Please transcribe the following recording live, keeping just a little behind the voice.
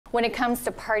When it comes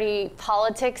to party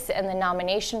politics and the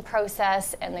nomination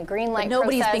process and the green light process,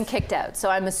 nobody's been kicked out. So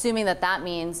I'm assuming that that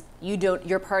means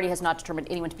your party has not determined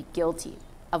anyone to be guilty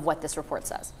of what this report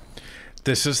says.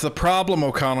 This is the problem,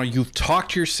 O'Connell. You've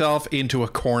talked yourself into a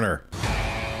corner.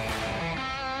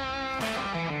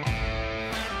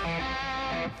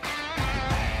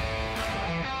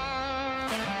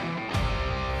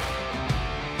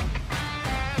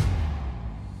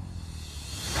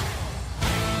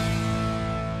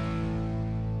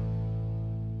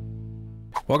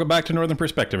 Welcome back to Northern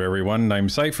Perspective, everyone. I'm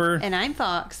Cypher. And I'm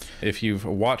Fox. If you've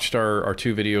watched our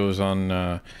two videos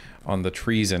on the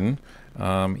treason,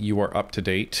 you are up to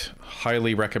date.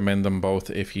 Highly recommend them both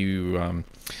if you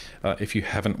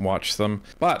haven't watched them.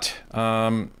 But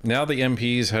now the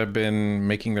MPs have been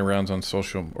making their rounds on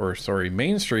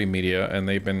mainstream media, and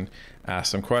they've been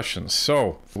asked some questions.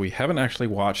 So we haven't actually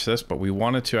watched this, but we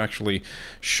wanted to actually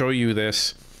show you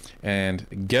this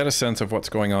and get a sense of what's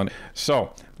going on.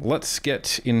 So let's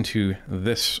get into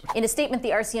this. In a statement,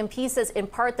 the RCMP says in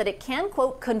part that it can,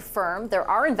 quote, confirm there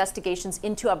are investigations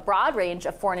into a broad range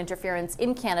of foreign interference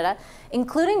in Canada,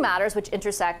 including matters which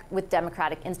intersect with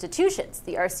democratic institutions.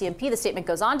 The RCMP, the statement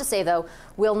goes on to say, though,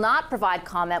 will not provide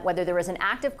comment whether there is an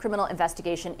active criminal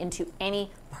investigation into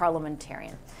any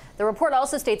parliamentarian. The report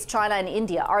also states China and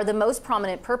India are the most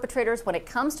prominent perpetrators when it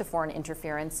comes to foreign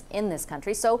interference in this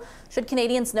country. So should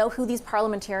Canadians know who these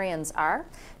parliamentarians are?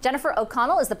 Jennifer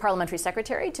O'Connell is the Parliamentary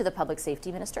Secretary to the Public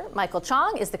Safety Minister. Michael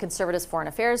Chong is the Conservatives Foreign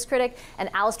Affairs Critic. And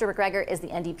Alistair McGregor is the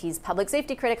NDP's Public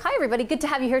Safety Critic. Hi, everybody. Good to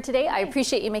have you here today. I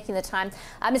appreciate you making the time.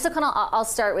 Ms. O'Connell, I'll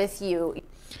start with you.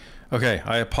 Okay,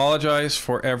 I apologize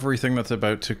for everything that's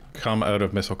about to come out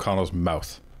of Ms. O'Connell's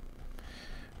mouth,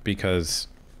 because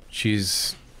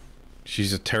she's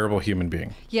a terrible human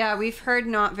being. Yeah, we've heard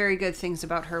not very good things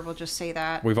about her. We'll just say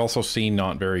that. We've also seen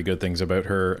not very good things about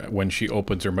her when she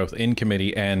opens her mouth in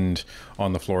committee and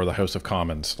on the floor of the House of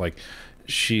Commons. Like,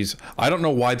 I don't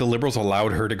know why the Liberals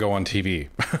allowed her to go on TV.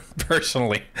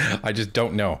 Personally, I just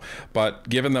don't know. But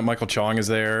given that Michael Chong is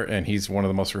there and he's one of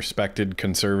the most respected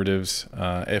Conservatives,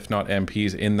 if not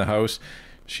MPs in the House,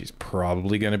 she's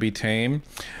probably going to be tame.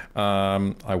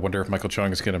 I wonder if Michael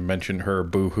Chong is going to mention her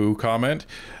boo-hoo comment.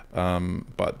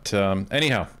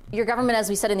 Anyhow. Your government, as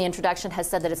we said in the introduction, has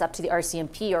said that it's up to the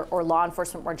RCMP or law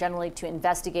enforcement more generally to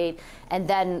investigate and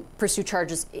then pursue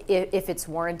charges if it's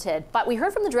warranted. But we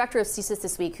heard from the director of CSIS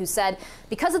this week, who said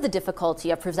because of the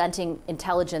difficulty of presenting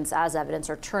intelligence as evidence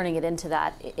or turning it into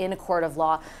that in a court of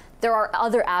law, there are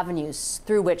other avenues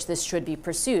through which this should be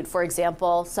pursued. For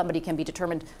example, somebody can be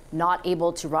determined not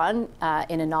able to run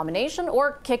in a nomination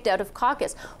or kicked out of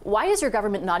caucus. Why is your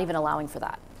government not even allowing for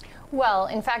that? Well,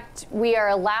 in fact, we are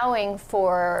allowing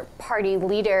for party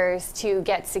leaders to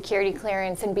get security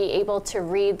clearance and be able to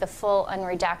read the full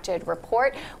unredacted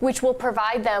report, which will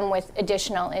provide them with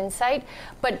additional insight.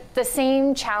 But the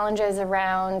same challenges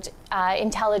around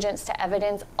intelligence to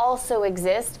evidence also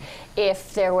exist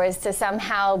if there was to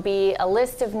somehow be a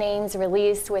list of names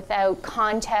released without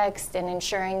context and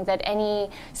ensuring that any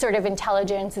sort of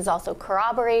intelligence is also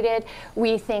corroborated.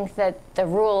 We think that the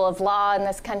rule of law in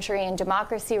this country and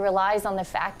democracy relies on the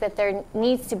fact that there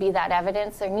needs to be that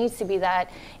evidence, there needs to be that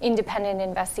independent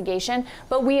investigation.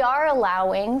 But we are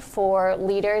allowing for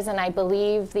leaders, and I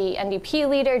believe the NDP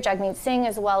leader, Jagmeet Singh,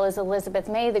 as well as Elizabeth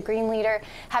May, the Green leader,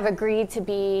 have agreed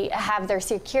to have their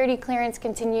security clearance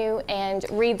continue and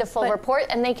read the full report,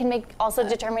 and they can make also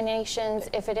determinations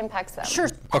if it impacts them. Sure.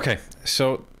 Okay,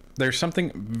 so there's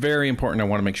something very important I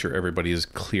want to make sure everybody is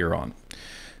clear on.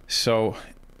 So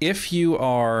if you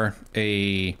are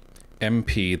a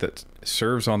MP that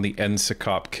serves on the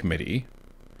NSICOP committee,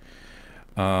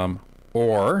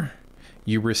 or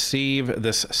you receive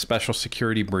this special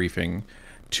security briefing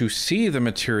to see the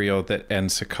material that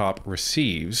NSICOP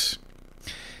receives,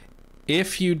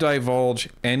 if you divulge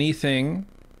anything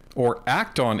or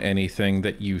act on anything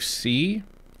that you see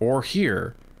or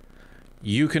hear,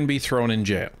 you can be thrown in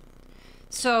jail.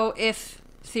 So if,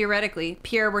 theoretically,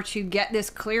 Pierre were to get this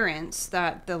clearance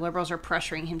that the Liberals are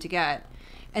pressuring him to get,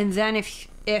 and then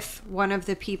if one of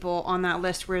the people on that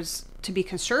list was to be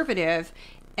Conservative,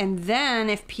 and then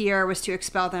if Pierre was to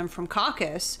expel them from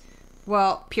caucus,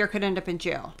 well, Pierre could end up in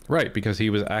jail. Right, because he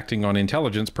was acting on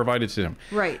intelligence provided to him.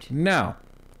 Right. Now,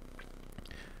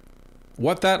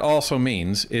 what that also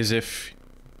means is if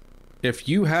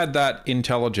you had that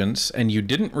intelligence and you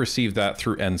didn't receive that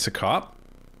through NSICOP,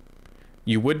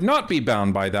 you would not be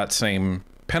bound by that same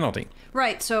penalty.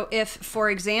 Right. So if, for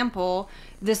example,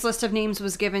 this list of names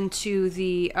was given to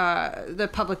the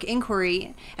public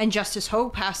inquiry and Justice Ho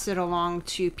passed it along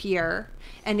to Pierre,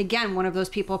 and again, one of those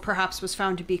people perhaps was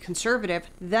found to be conservative,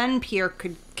 then Pierre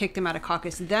could kick them out of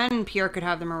caucus. Then Pierre could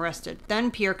have them arrested. Then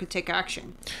Pierre could take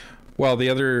action. Well, the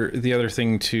other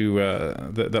thing to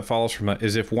that follows from that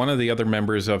is if one of the other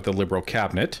members of the Liberal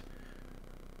cabinet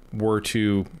were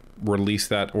to release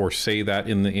that or say that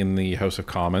in the House of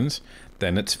Commons,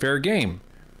 then it's fair game,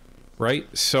 right?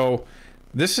 So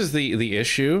this is the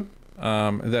issue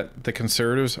that the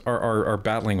Conservatives are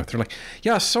battling with. They're like,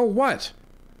 yeah, so what?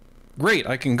 Great,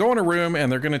 I can go in a room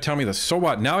and they're going to tell me this. So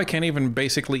what? Now I can't even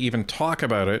basically even talk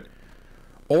about it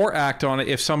or act on it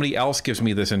if somebody else gives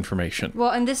me this information. Well,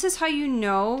 and this is how you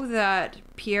know that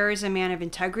Pierre is a man of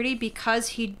integrity, because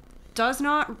he does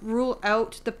not rule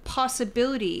out the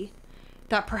possibility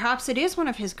that perhaps it is one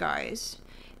of his guys.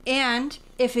 And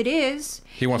if it is,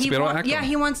 he wants to be able to act on it. Yeah,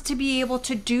 he wants to be able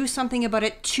to do something about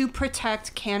it to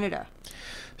protect Canada.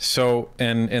 So,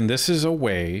 and this is a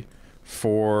way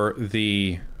for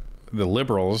the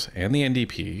Liberals and the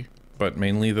NDP, but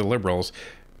mainly the Liberals,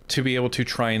 to be able to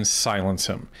try and silence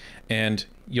him. And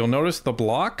you'll notice the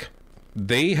Bloc,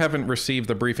 they haven't received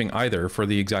the briefing either for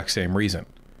the exact same reason.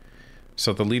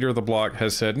 So the leader of the Bloc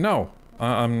has said, no,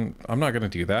 I'm not going to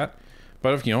do that.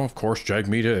 But if, of course,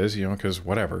 Jagmeet is, because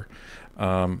whatever.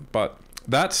 But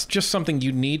that's just something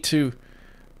you need to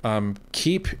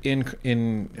keep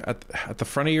at the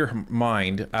front of your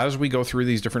mind as we go through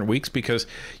these different weeks, because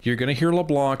you're going to hear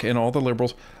LeBlanc and all the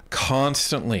Liberals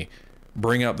constantly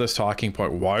bring up this talking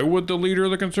point. Why would the leader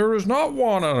of the Conservatives not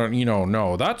want to,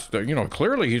 no, that's,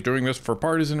 clearly he's doing this for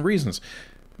partisan reasons.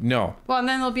 No. Well, and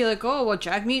then they'll be like, oh, well,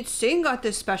 Jagmeet Singh got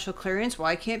this special clearance.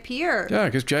 Why can't Pierre? Yeah,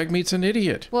 because Jagmeet's an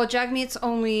idiot. Well, Jagmeet's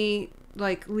only,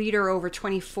 leader over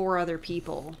 24 other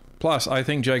people. Plus, I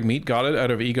think Jagmeet got it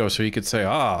out of ego so he could say,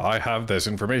 I have this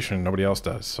information, nobody else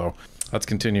does. So let's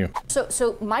continue.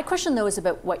 So my question, though, is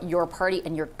about what your party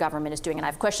and your government is doing. And I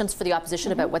have questions for the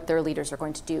opposition about what their leaders are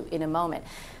going to do in a moment.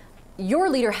 Your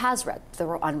leader has read the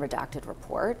unredacted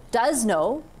report, does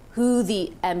know who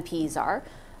the MPs are.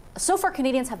 So far,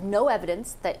 Canadians have no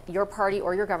evidence that your party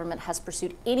or your government has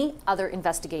pursued any other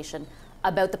investigation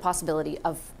about the possibility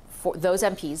of those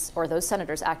MPs or those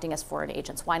senators acting as foreign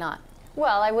agents. Why not?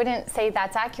 Well, I wouldn't say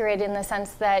that's accurate in the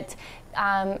sense that,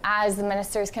 as the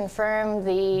ministers confirmed,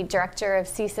 the director of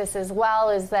CSIS as well,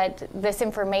 is that this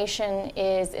information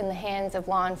is in the hands of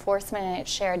law enforcement and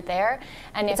it's shared there.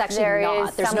 And it's if actually there not.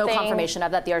 is There's no confirmation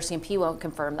of that. The RCMP won't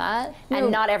confirm that. No. And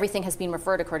not everything has been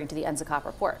referred according to the NZCOP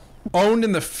report. Owned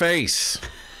in the face.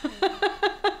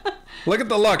 Look at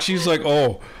the look. She's like,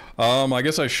 I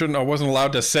guess I wasn't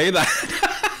allowed to say that.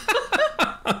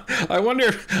 I wonder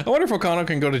if O'Connell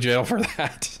can go to jail for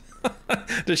that.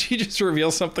 Did she just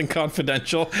reveal something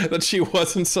confidential that she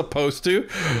wasn't supposed to?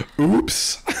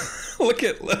 Oops. Look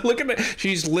at it.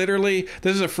 She's literally,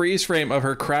 this is a freeze frame of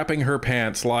her crapping her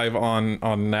pants live on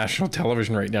national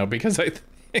television right now, because I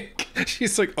think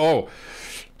she's like, oh,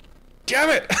 damn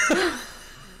it.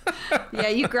 Yeah,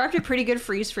 you grabbed a pretty good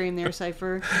freeze frame there,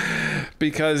 Cypher.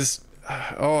 Because,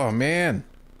 oh man,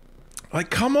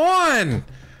 come on.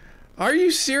 Are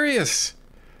you serious?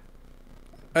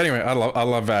 Anyway, I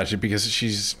love Vashti because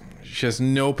she has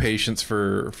no patience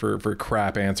for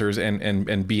crap answers and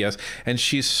BS, and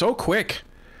she's so quick,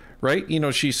 right?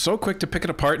 She's so quick to pick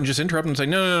it apart and just interrupt and say,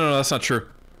 no, that's not true,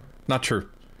 not true.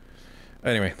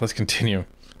 Anyway, let's continue.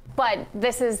 But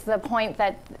this is the point,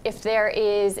 that if there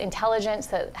is intelligence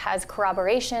that has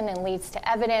corroboration and leads to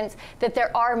evidence, that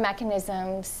there are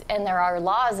mechanisms and there are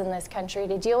laws in this country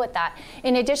to deal with that.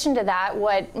 In addition to that,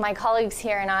 what my colleagues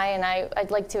here and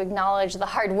I'd like to acknowledge the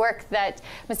hard work that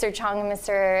Mr. Chong and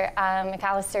Mr.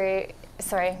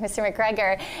 Mr.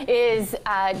 McGregor is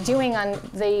doing on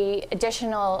the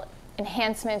additional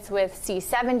enhancements with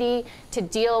C-70 to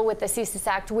deal with the CSIS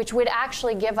Act, which would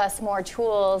actually give us more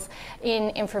tools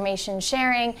in information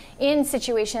sharing in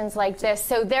situations like this.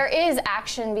 So there is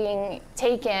action being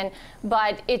taken,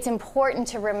 but it's important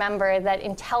to remember that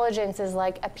intelligence is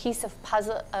like a piece of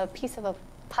a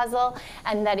puzzle,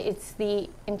 and that it's the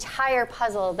entire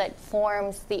puzzle that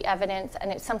forms the evidence,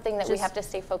 and it's something that we have to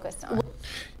stay focused on.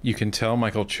 You can tell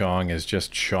Michael Chong is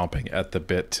just chomping at the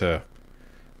bit to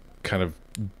kind of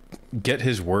get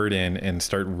his word in and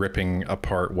start ripping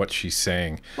apart what she's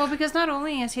saying. Well, because not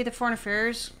only is he the Foreign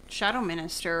Affairs Shadow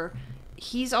Minister,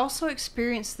 he's also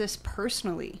experienced this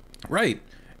personally. Right.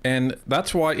 And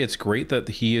that's why it's great that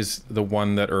he is the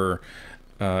one that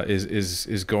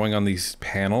is going on these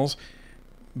panels,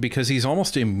 because he's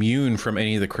almost immune from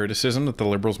any of the criticism that the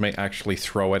Liberals may actually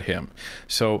throw at him.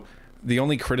 So the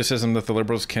only criticism that the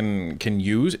Liberals can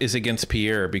use is against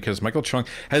Pierre, because Michael Chung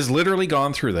has literally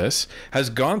gone through this, has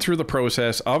gone through the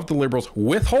process of the Liberals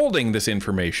withholding this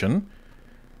information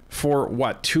for,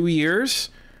 what, 2 years?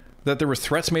 That there were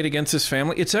threats made against his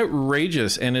family. It's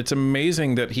outrageous, and it's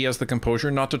amazing that he has the composure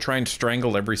not to try and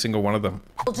strangle every single one of them.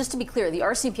 Well, just to be clear, the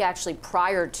RCMP actually,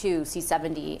 prior to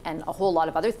C-70 and a whole lot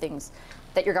of other things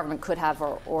that your government could have,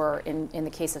 or in the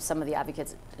case of some of the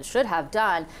advocates should have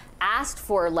done, asked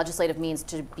for legislative means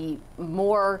to be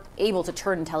more able to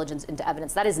turn intelligence into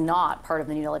evidence. That is not part of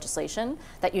the new legislation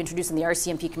that you introduced, and the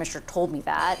RCMP commissioner told me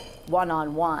that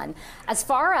one-on-one. As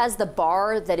far as the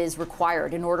bar that is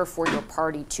required in order for your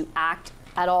party to act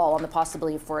at all on the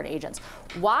possibility of foreign agents,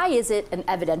 why is it an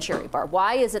evidentiary bar?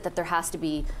 Why is it that there has to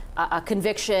be a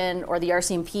conviction or the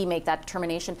RCMP make that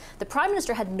determination? The Prime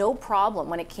Minister had no problem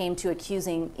when it came to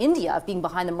accusing India of being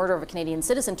behind the murder of a Canadian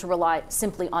citizen to rely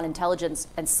simply on intelligence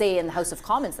and say in the House of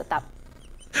Commons that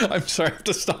I'm sorry, I have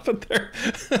to stop it there.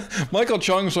 Michael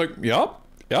Chung's like, yep,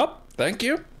 thank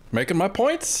you. Making my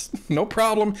points, no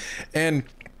problem. And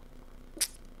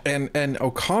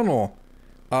O'Connell,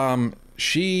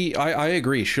 I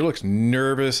agree. She looks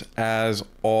nervous as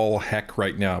all heck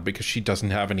right now because she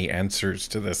doesn't have any answers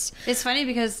to this. It's funny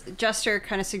because Jester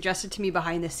kind of suggested to me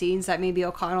behind the scenes that maybe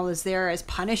O'Connell is there as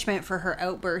punishment for her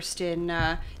outburst in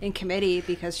committee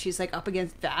because she's like up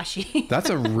against Vashey. That's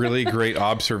a really great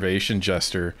observation,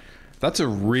 Jester. That's a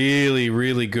really,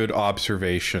 really good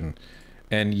observation.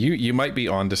 And you might be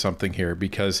onto something here,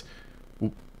 because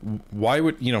why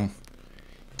would,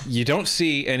 you don't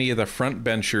see any of the front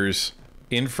benchers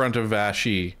in front of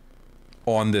Vashey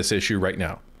on this issue right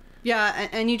now. Yeah,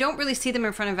 and you don't really see them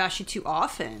in front of Vashey too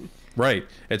often. Right.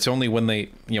 It's only when they,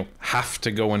 have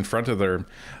to go in front of them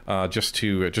just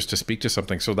to speak to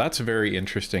something. So that's very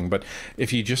interesting. But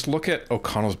if you just look at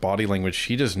O'Connell's body language,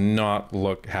 she does not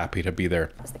look happy to be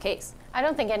there. that's the case. I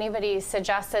don't think anybody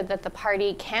suggested that the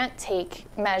party can't take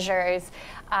measures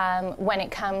when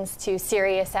it comes to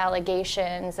serious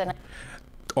allegations. And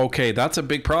okay, that's a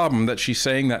big problem that she's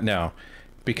saying that now,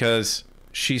 because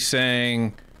she's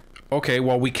saying, okay,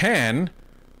 well, we can,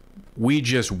 we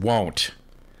just won't.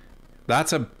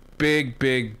 That's a big,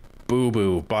 big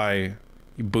boo-boo by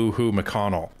Boo-hoo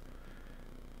McConnell.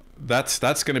 That's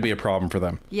going to be a problem for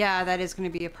them. Yeah, that is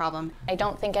going to be a problem. I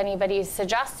don't think anybody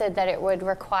suggested that it would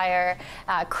require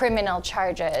criminal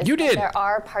charges. You did. There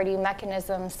are party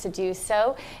mechanisms to do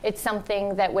so. It's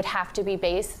something that would have to be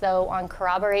based, though, on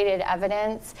corroborated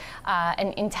evidence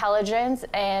and intelligence,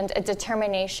 and a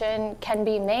determination can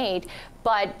be made.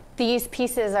 But these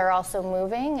pieces are also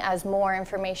moving as more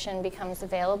information becomes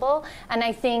available. And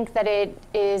I think that it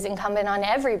is incumbent on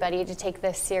everybody to take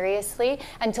this seriously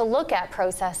and to look at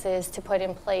processes to put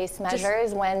in place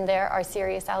measures when there are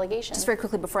serious allegations. Just very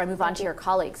quickly before I move on to your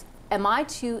colleagues, am I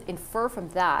to infer from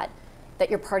that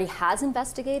your party has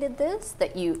investigated this,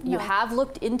 that you have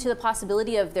looked into the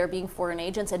possibility of there being foreign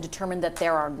agents and determined that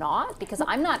there are not? Because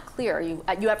I'm not clear. You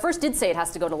at first did say it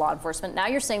has to go to law enforcement. Now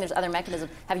you're saying there's other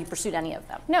mechanisms. Have you pursued any of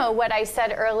them? No, what I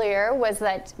said earlier was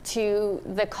that to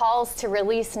the calls to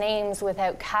release names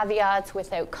without caveats,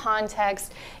 without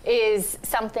context, is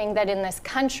something that in this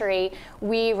country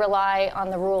we rely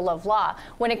on the rule of law.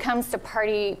 When it comes to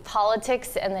party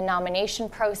politics and the nomination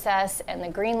process and the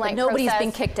green light process, nobody's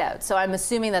been kicked out, so I'm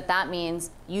assuming that means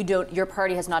your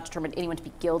party has not determined anyone to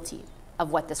be guilty of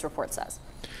what this report says.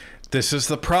 This is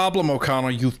the problem,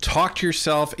 O'Connell. You've talked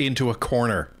yourself into a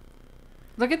corner.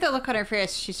 Look at the look on her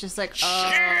face. She's just like,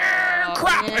 oh,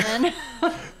 crap! Man.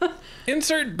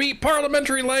 Insert beat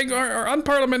parliamentary language or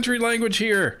unparliamentary language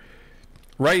here.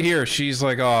 Right here, she's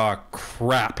like, oh,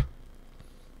 crap.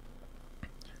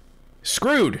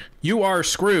 Screwed. You are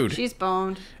screwed. She's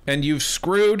boned. And you've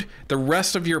screwed the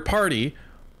rest of your party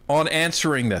on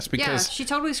answering this, because she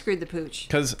totally screwed the pooch.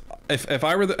 Because if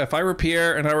I were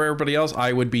Pierre and I were everybody else,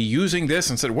 I would be using this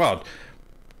and said, well,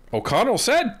 O'Connell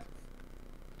said.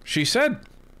 She said.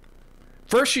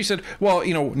 First she said, well,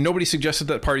 nobody suggested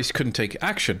that parties couldn't take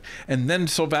action. And then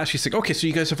Vashey said, okay, so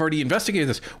you guys have already investigated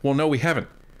this. Well, no, we haven't.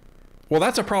 Well,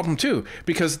 that's a problem too,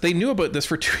 because they knew about this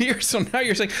for 2 years. So now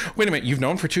you're saying, wait a minute, you've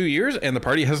known for 2 years and the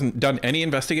party hasn't done any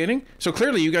investigating? So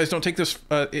clearly you guys don't take this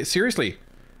seriously.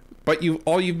 But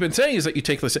all you've been saying is that you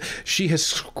take this. She has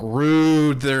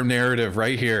screwed their narrative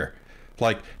right here.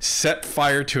 Like, set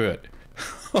fire to it.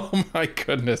 Oh my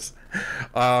goodness.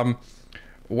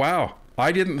 Wow.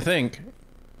 I didn't think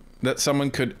that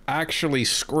someone could actually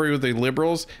screw the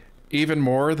Liberals even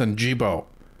more than Jibo.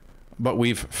 But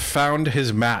we've found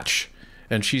his match.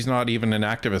 And she's not even an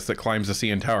activist that climbs the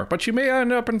CN Tower. But she may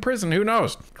end up in prison. Who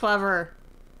knows? Clever.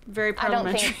 Very I don't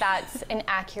parliamentary. think that's an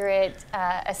accurate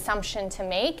assumption to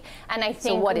make. And I think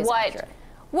So what is accurate?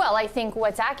 Well, I think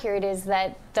what's accurate is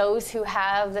that those who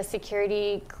have the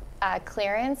security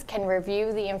clearance can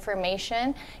review the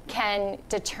information, can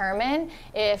determine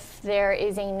if there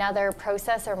is another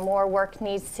process or more work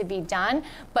needs to be done.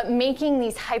 But making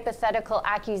these hypothetical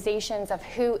accusations of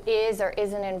who is or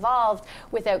isn't involved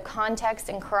without context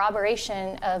and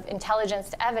corroboration of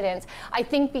intelligence evidence, I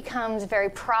think becomes very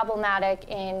problematic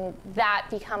in that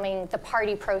becoming the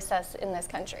party process in this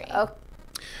country. Okay.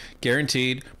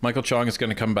 Guaranteed, Michael Chong is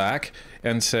going to come back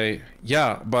and say,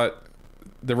 yeah, but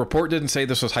the report didn't say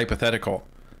this was hypothetical.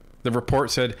 The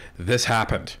report said this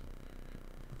happened.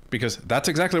 Because that's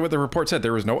exactly what the report said.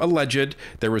 There was no alleged,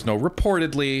 there was no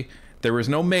reportedly, there was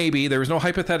no maybe, there was no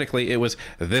hypothetically. It was,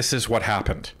 this is what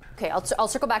happened. Okay, I'll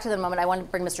circle back to that in a moment. I want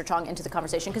to bring Mr. Chong into the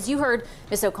conversation because you heard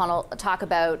Ms. O'Connell talk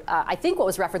about, I think, what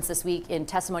was referenced this week in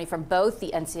testimony from both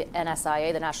the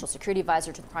NSIA, the National Security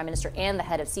Advisor to the Prime Minister, and the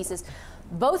head of CSIS,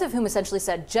 both of whom essentially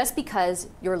said just because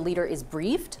your leader is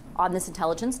briefed on this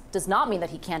intelligence does not mean that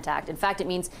he can't act. In fact, it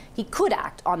means he could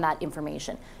act on that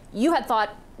information. You had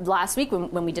thought last week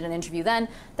when we did an interview then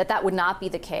that that would not be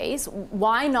the case.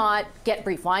 Why not get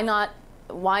briefed? Why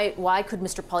could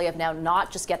Mr. Poilievre now not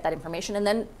just get that information and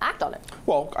then act on it?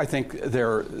 Well, I think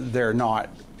they're not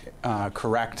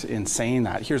correct in saying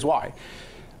that. Here's why.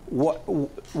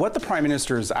 What the Prime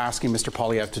Minister is asking Mr.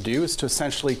 Poilievre to do is to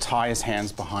essentially tie his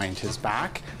hands behind his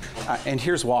back, and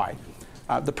here's why.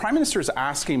 The Prime Minister is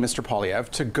asking Mr. Poilievre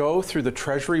to go through the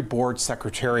Treasury Board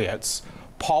Secretariat's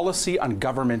policy on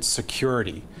government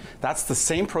security. That's the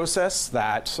same process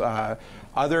that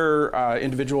other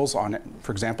individuals on,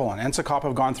 for example, on NSICOP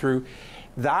have gone through.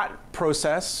 That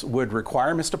process would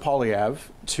require Mr. Poilievre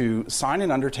to sign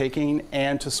an undertaking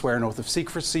and to swear an oath of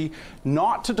secrecy,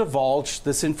 not to divulge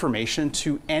this information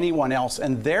to anyone else,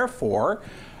 and therefore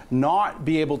not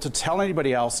be able to tell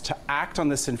anybody else to act on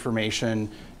this information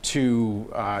to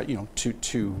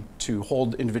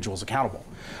hold individuals accountable.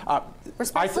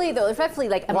 Respectfully,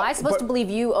 am I supposed to believe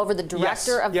you over the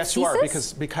director of Yes, CSIS? you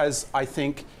are, because I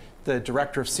think the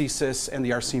director of CSIS and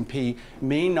the RCMP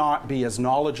may not be as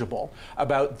knowledgeable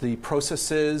about the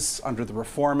processes under the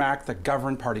Reform Act that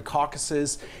govern party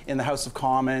caucuses in the House of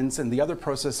Commons and the other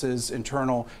processes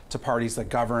internal to parties that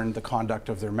govern the conduct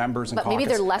of their members and But caucus. maybe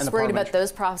they're less and worried about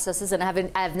those processes and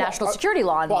have national security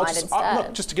law in mind instead.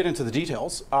 Look, just to get into the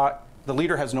details, the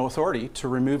leader has no authority to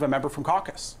remove a member from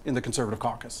caucus in the Conservative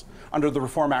caucus. Under the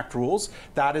Reform Act rules,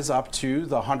 that is up to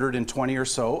the 120 or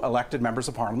so elected members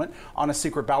of Parliament on a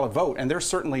secret ballot vote, and they're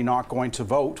certainly not going to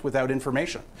vote without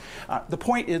information. The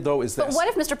point is, though, is this. But what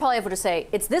if Mr. Poilievre were to say,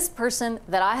 it's this person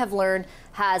that I have learned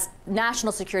has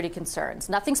national security concerns?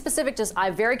 Nothing specific, just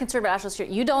I'm very concerned about national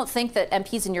security. You don't think that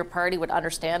MPs in your party would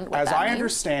understand what that means? As I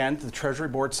understand the Treasury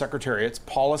Board Secretariat's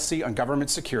policy on government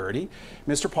security,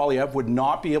 Mr. Poilievre would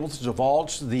not be able to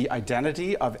divulge the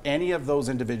identity of any of those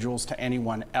individuals to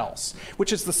anyone else,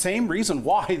 which is the same reason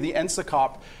why the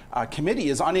NSICOP committee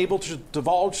is unable to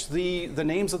divulge the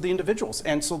names of the individuals.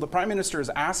 And so the Prime Minister is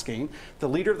asking the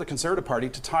leader of the Conservative Party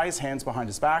to tie his hands behind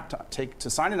his back, to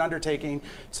sign an undertaking,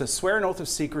 to swear an oath of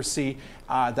secrecy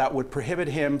that would prohibit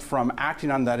him from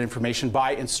acting on that information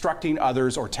by instructing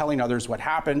others or telling others what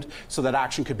happened so that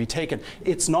action could be taken.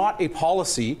 It's not a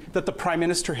policy that the Prime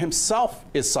Minister himself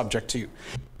is subject to.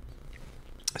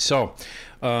 So,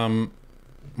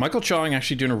 Michael Chong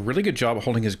actually doing a really good job of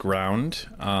holding his ground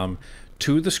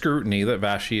to the scrutiny that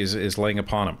Vashi is laying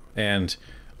upon him. And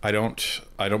I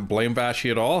don't blame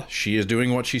Vashi at all. She is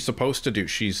doing what she's supposed to do.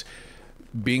 She's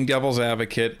being devil's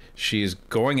advocate. She's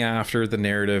going after the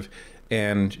narrative,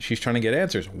 and she's trying to get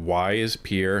answers. Why is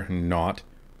Pierre not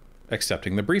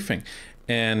accepting the briefing?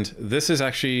 And this is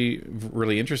actually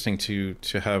really interesting to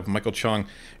have Michael Chong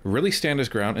really stand his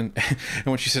ground. And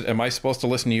when she said, am I supposed to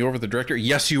listen to you over the director?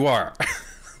 Yes, you are.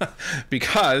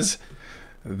 Because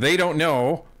they don't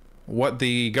know what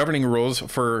the governing rules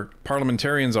for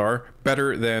parliamentarians are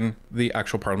better than the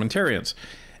actual parliamentarians.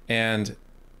 And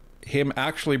him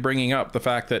actually bringing up the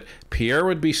fact that Pierre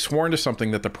would be sworn to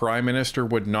something that the Prime Minister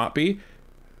would not be,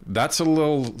 that's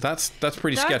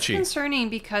pretty sketchy. That's concerning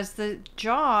because the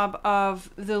job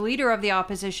of the leader of the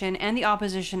opposition and the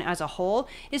opposition as a whole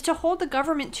is to hold the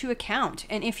government to account.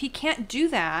 And if he can't do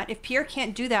that, if Pierre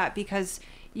can't do that because,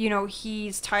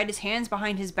 he's tied his hands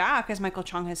behind his back, as Michael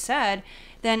Chong has said,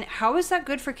 then how is that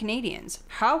good for Canadians?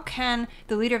 How can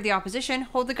the leader of the opposition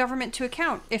hold the government to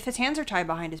account if his hands are tied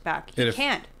behind his back? He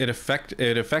can't. It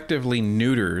effectively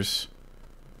neuters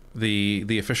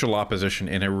the official opposition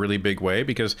in a really big way,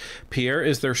 because Pierre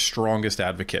is their strongest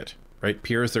advocate. right?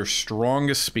 Pierre is their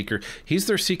strongest speaker. He's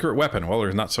their secret weapon. Well,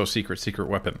 there's not so secret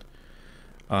weapon.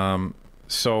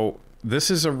 So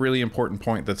this is a really important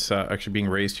point that's actually being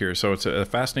raised here. So it's a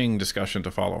fascinating discussion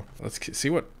to follow. Let's see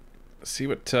what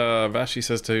Vashi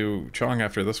says to Chong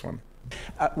after this one.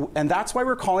 And that's why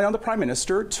we're calling on the Prime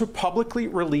Minister to publicly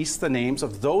release the names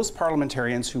of those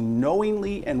parliamentarians who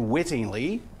knowingly and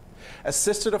wittingly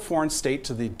assisted a foreign state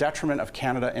to the detriment of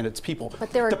Canada and its people. But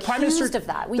they're accused Prime Minister, of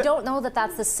that. We don't know that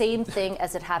that's the same thing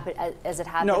as it happened.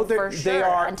 No, for sure. They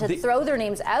are. And to throw their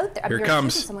names out there, Here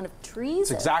comes someone of treason.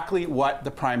 It's exactly what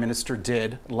the Prime Minister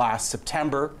did last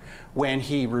September when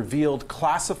he revealed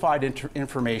classified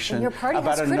information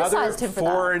about another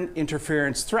foreign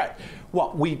interference threat.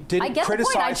 Well, we didn't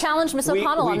criticize. I challenged Ms.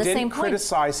 O'Connell on the same point. We didn't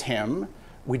criticize him.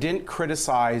 We didn't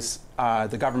criticize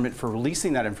the government for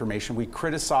releasing that information. We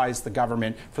criticized the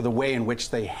government for the way in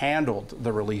which they handled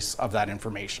the release of that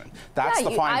information. That's the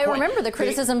fine point. I remember the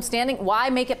criticism standing. Why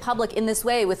make it public in this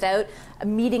way without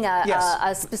meeting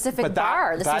a specific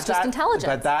bar? This is just intelligence.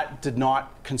 But that did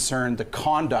not concern the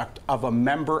conduct of a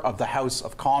member of the House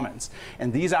of Commons.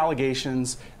 And these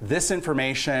allegations, this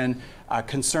information,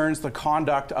 concerns the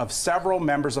conduct of several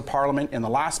members of Parliament in the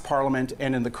last Parliament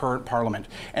and in the current Parliament.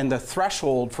 And the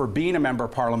threshold for being a member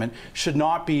of Parliament should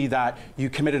not be that you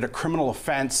committed a criminal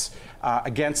offence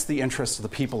against the interests of the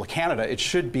people of Canada. It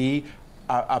should be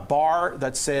a bar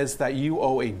that says that you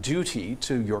owe a duty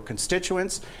to your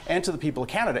constituents and to the people of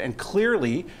Canada. And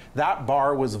clearly, that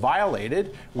bar was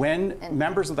violated when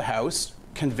members of the House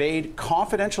conveyed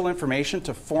confidential information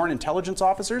to foreign intelligence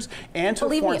officers and to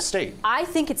a foreign state. I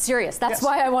think it's serious. That's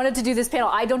why I wanted to do this panel.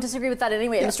 I don't disagree with that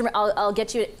anyway. Mr. I'll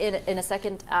get you in a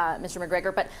second, Mr.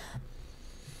 McGregor. But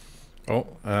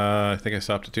I think I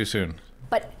stopped it too soon.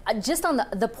 But just on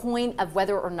the point of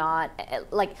whether or not,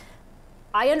 like,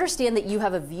 I understand that you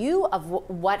have a view of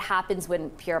what happens when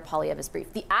Pierre Poilievre is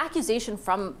briefed. The accusation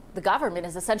from the government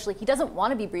is essentially he doesn't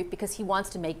want to be briefed because he wants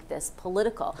to make this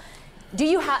political. Do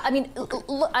you have, I mean,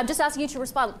 I'm just asking you to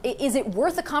respond. Is it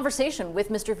worth a conversation with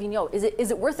Mr. Vigneault?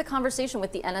 Is it worth a conversation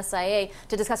with the NSIA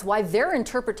to discuss why their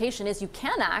interpretation is you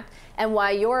can act and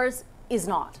why yours is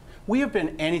not? We have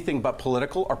been anything but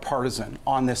political or partisan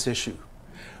on this issue.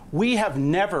 We have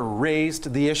never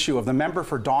raised the issue of the member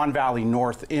for Don Valley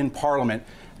North in Parliament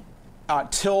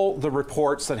till the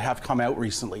reports that have come out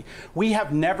recently. We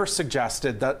have never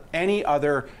suggested that any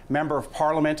other member of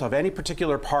Parliament of any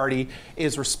particular party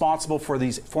is responsible for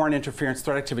these foreign interference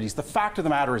threat activities. The fact of the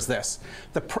matter is this.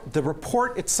 The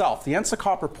report itself, the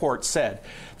NSICOP report, said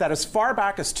that as far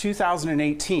back as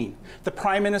 2018, the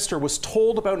Prime Minister was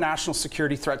told about national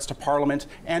security threats to Parliament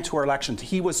and to our elections.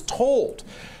 He was told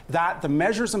that the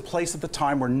measures in place at the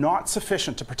time were not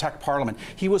sufficient to protect Parliament.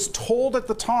 He was told at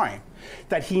the time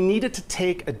that he needed to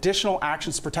take additional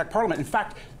actions to protect Parliament. In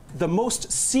fact, the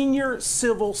most senior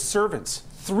civil servants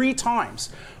 3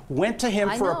 times went to him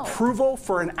for approval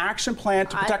for an action plan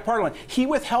to protect Parliament. He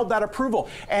withheld that approval.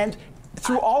 And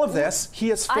through all of this, he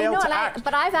has failed to act.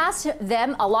 But I've asked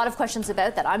them a lot of questions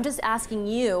about that. I'm just asking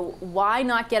you, why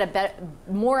not get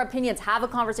more opinions, have a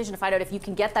conversation to find out if you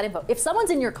can get that info. If someone's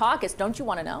in your caucus, don't you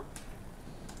want to know?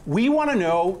 We want to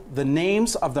know the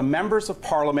names of the members of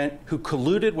Parliament who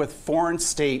colluded with foreign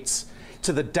states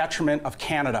to the detriment of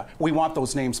Canada. We want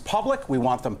those names public. We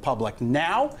want them public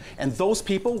now. And those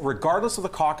people, regardless of the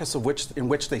caucus in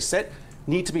which they sit,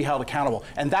 need to be held accountable.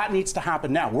 And that needs to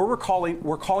happen now. We're calling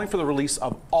for the release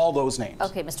of all those names.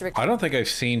 Okay, Mr. Rick. I don't think I've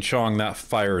seen Chong that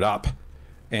fired up.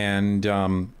 And,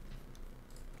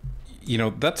 you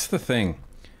know, that's the thing.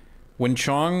 When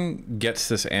Chong gets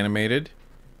this animated,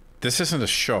 this isn't a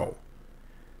show.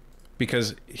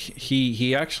 Because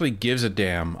he actually gives a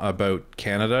damn about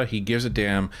Canada. He gives a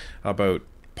damn about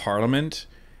Parliament.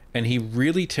 And he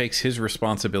really takes his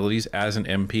responsibilities as an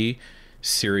MP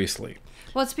seriously.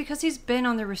 Well, it's because he's been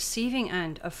on the receiving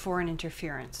end of foreign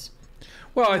interference.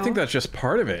 Well, I think that's just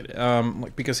part of it.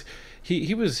 Like, because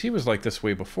he was like this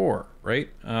way before, right?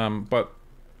 But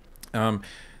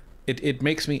it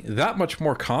makes me that much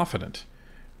more confident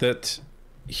that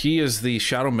he is the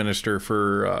shadow minister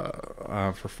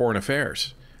for foreign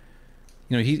affairs.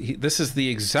 You know, this is the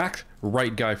exact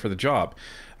right guy for the job.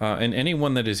 And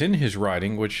anyone that is in his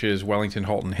riding, which is Wellington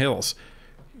Halton Hills,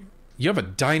 you have a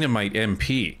dynamite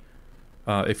MP.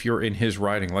 If you're in his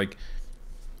riding, like,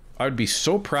 I would be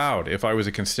so proud if I was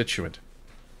a constituent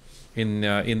in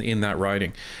that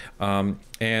riding, and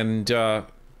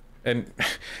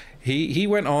he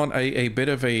went on a bit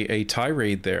of a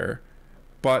tirade there,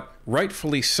 but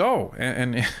rightfully so,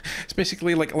 and it's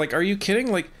basically like, are you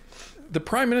kidding? Like, the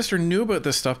Prime Minister knew about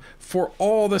this stuff for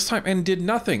all this time and did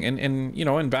nothing, and you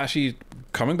know, and Vashi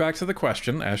coming back to the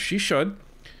question, as she should,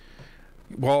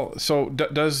 well, so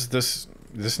does this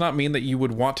not mean that you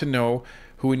would want to know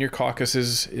who in your caucus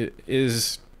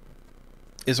is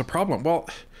a problem? Well,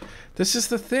 this is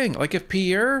the thing. Like, if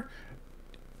Pierre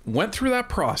went through that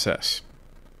process,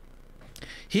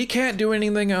 he can't do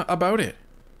anything about it.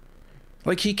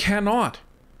 Like, he cannot.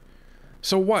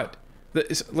 So what?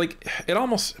 Like, it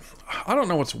almost, I don't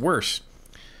know what's worse.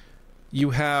 You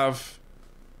have,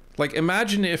 like,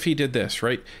 imagine if he did this,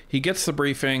 right? He gets the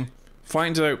briefing,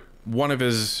 finds out one of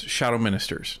his shadow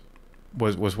ministers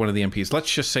was one of the MPs.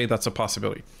 Let's just say that's a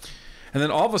possibility. And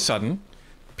then all of a sudden,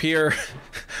 Pierre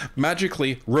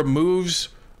magically removes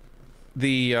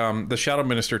the shadow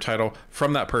minister title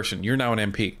from that person. You're now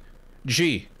an MP.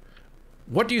 Gee,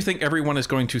 what do you think everyone is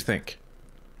going to think?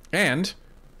 And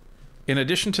in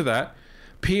addition to that,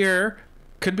 Pierre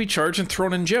could be charged and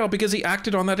thrown in jail because he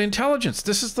acted on that intelligence.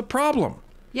 This is the problem.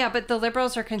 Yeah, but the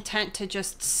Liberals are content to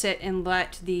just sit and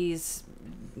let these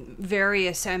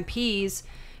various MPs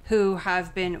who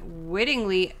have been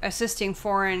wittingly assisting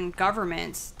foreign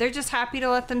governments, they're just happy to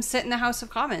let them sit in the House of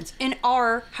Commons, in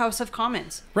our House of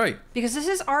Commons. Right. Because this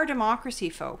is our democracy,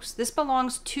 folks. This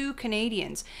belongs to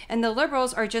Canadians. And the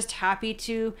Liberals are just happy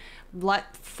to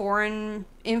let foreign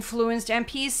influenced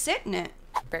MPs sit in it.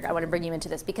 I want to bring you into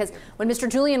this because when Mr.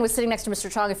 Julian was sitting next to Mr.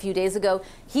 Chong a few days ago,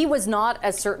 he was not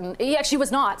as certain. He actually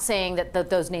was not saying that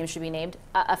those names should be named.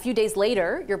 A few days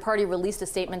later, your party released a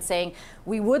statement saying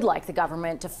we would like the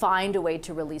government to find a way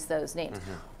to release those names.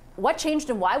 What changed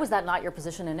and why was that not your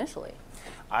position initially?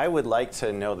 I would like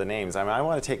to know the names. I mean, I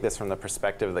want to take this from the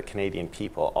perspective of the Canadian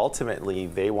people. Ultimately,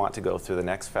 they want to go through the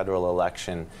next federal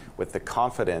election with the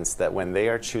confidence that when they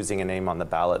are choosing a name on the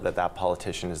ballot, that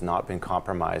politician has not been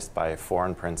compromised by a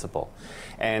foreign principle.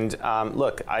 And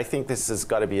look, I think this has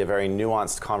got to be a very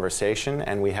nuanced conversation,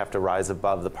 and we have to rise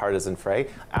above the partisan fray.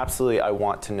 Absolutely, I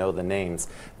want to know the names.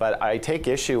 But I take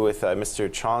issue with Mr.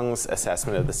 Chong's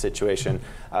assessment of the situation.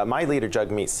 My leader,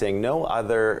 Jagmeet Singh, no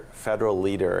other federal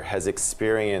leader has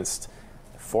experienced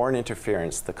foreign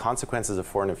interference, the consequences of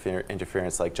foreign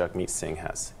interference like Jagmeet Singh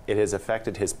has. It has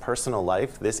affected his personal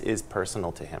life. This is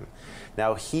personal to him.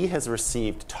 Now, he has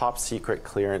received top secret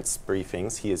clearance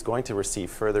briefings. He is going to receive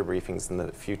further briefings in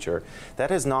the future. That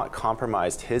has not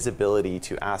compromised his ability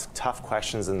to ask tough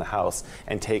questions in the House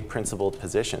and take principled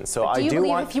positions. So do you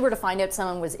believe if he were to find out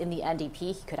someone was in the NDP,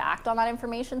 he could act on that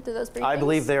information through those briefings? I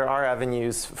believe there are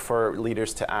avenues for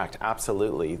leaders to act,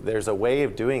 absolutely. There's a way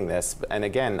of doing this. And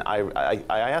again, I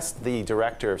asked the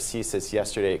director of CSIS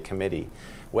yesterday at committee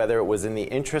whether it was in the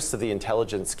interest of the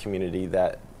intelligence community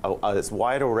that as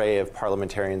wide array of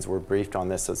parliamentarians were briefed on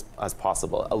this as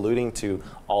possible, alluding to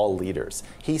all leaders.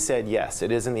 He said, yes,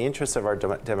 it is in the interest of our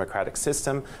democratic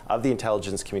system, of the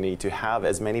intelligence community, to have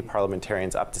as many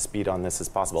parliamentarians up to speed on this as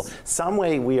possible. Some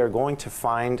way we are going to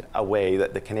find a way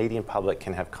that the Canadian public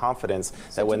can have confidence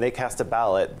that when they cast a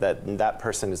ballot, that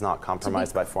person is not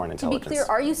compromised by foreign intelligence. To be clear,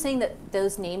 are you saying that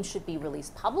those names should be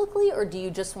released publicly, or do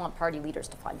you just want party leaders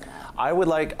to find them out? I would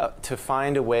like to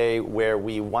find a way where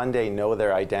we one day know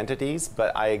their identities,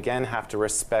 but I again have to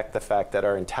respect the fact that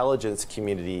our intelligence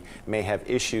community may have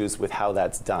issues with how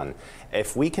that's done.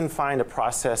 If we can find a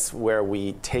process where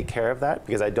we take care of that,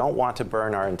 because I don't want to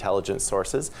burn our intelligence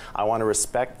sources, I want to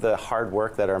respect the hard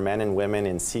work that our men and women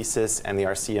in CSIS and the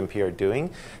RCMP are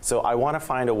doing. So I want to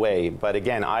find a way, but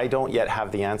again, I don't yet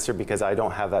have the answer because I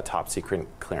don't have that top secret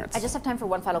clearance. I just have time for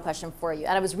one final question for you.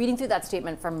 And I was reading through that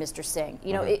statement from Mr. Singh.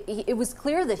 You know, it was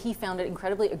clear that he found it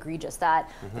incredibly egregious that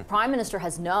the Prime Minister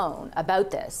has known about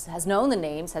this, has known the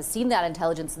names, has seen that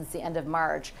intelligence since the end of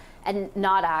March, and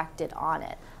not acted on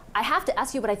it. I have to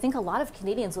ask you what I think a lot of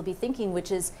Canadians will be thinking, which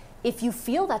is, if you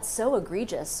feel that's so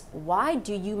egregious, why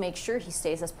do you make sure he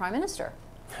stays as Prime Minister?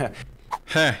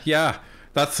 Yeah,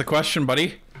 that's the question,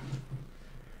 buddy.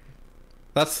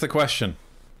 That's the question.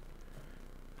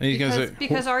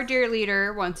 Because our dear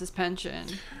leader wants his pension.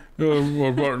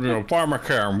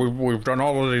 Pharmacare, we've done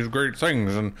all of these great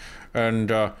things,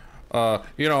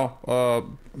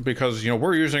 because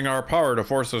we're using our power to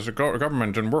force this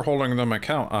government, and we're holding them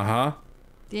account.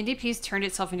 The NDP's turned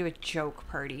itself into a joke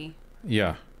party.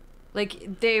 Yeah.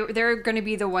 Like, they're going to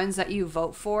be the ones that you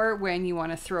vote for when you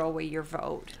want to throw away your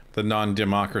vote. The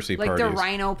non-democracy party. Like the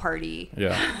Rhino Party.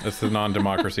 Yeah, it's the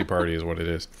non-democracy party is what it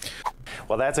is.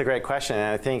 Well, that's a great question,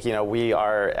 and I think we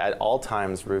are at all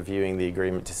times reviewing the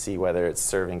agreement to see whether it's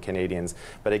serving Canadians.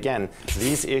 But again,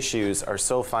 these issues are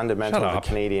so fundamental to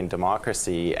Canadian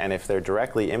democracy, and if they're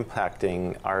directly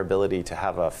impacting our ability to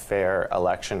have a fair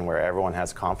election where everyone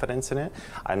has confidence in it,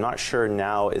 I'm not sure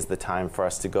now is the time for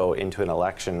us to go into an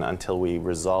election until we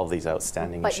resolve these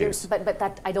outstanding issues. But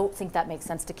that, I don't think that makes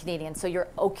sense to Canadians. So you're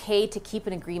okay to keep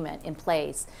an agreement in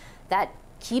place that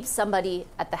keeps somebody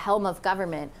at the helm of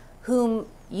government whom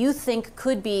you think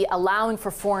could be allowing for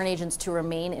foreign agents to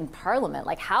remain in Parliament.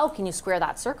 Like, how can you square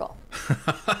that circle?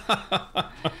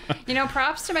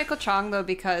 Props to Michael Chong, though,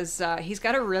 because he's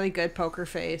got a really good poker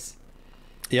face.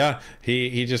 Yeah,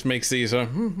 he just makes these,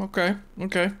 okay.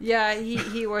 Yeah,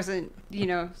 he wasn't,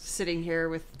 sitting here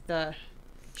with the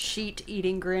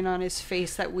sheet-eating grin on his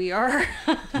face that we are.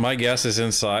 My guess is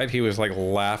inside he was like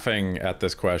laughing at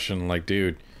this question, like,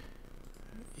 dude,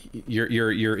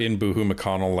 you're in Boohoo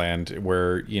McConnell land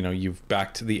where you've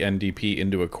backed the NDP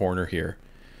into a corner here.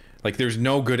 Like, there's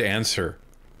no good answer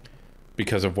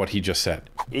because of what he just said.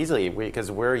 Easily, because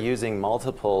we're using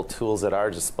multiple tools at our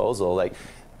disposal. Like,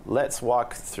 let's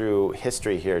walk through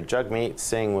history here. Jagmeet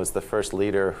Singh was the first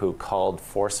leader who called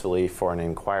forcefully for an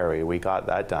inquiry. We got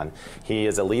that done. He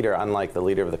is a leader, unlike the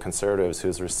leader of the Conservatives,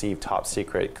 who's received top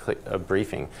secret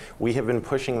briefing. We have been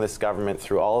pushing this government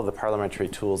through all of the parliamentary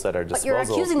tools at our disposal. But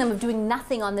you're accusing them of doing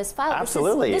nothing on this file.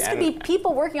 Absolutely. This could be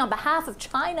people working on behalf of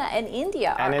China and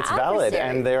India. And it's valid.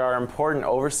 And there are important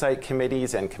oversight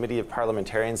committees and committee of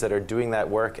parliamentarians that are doing that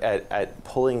work at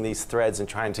pulling these threads and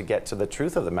trying to get to the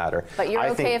truth of the matter. But you're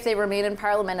okay if they remain in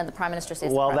Parliament and the Prime Minister stays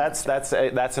well, the Prime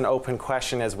Minister? That's an open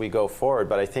question as we go forward,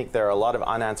 but I think there are a lot of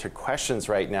unanswered questions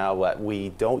right now that we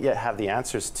don't yet have the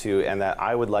answers to, and that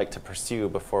I would like to pursue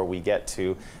before we get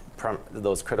to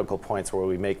those critical points where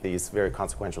we make these very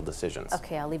consequential decisions.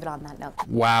 Okay, I'll leave it on that note.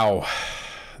 Wow,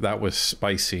 that was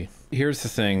spicy. Here's the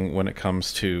thing when it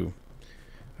comes to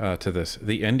this.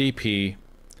 The NDP,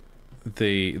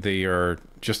 they are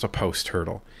just a post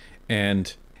hurdle,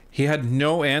 and he had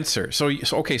no answer. So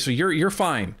you're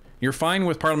fine. You're fine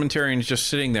with parliamentarians just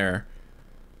sitting there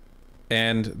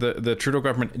and the Trudeau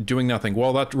government doing nothing.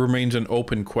 Well, that remains an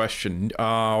open question.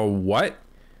 What?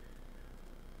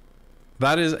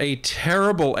 That is a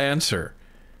terrible answer.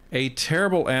 A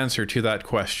terrible answer to that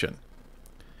question.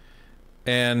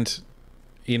 And,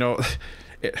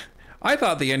 I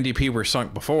thought the NDP were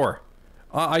sunk before.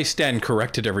 I stand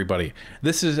corrected, everybody.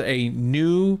 This is a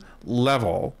new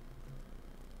level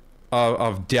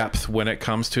of depth when it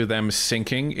comes to them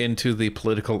sinking into the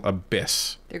political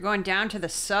abyss. They're going down to the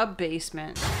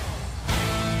sub-basement.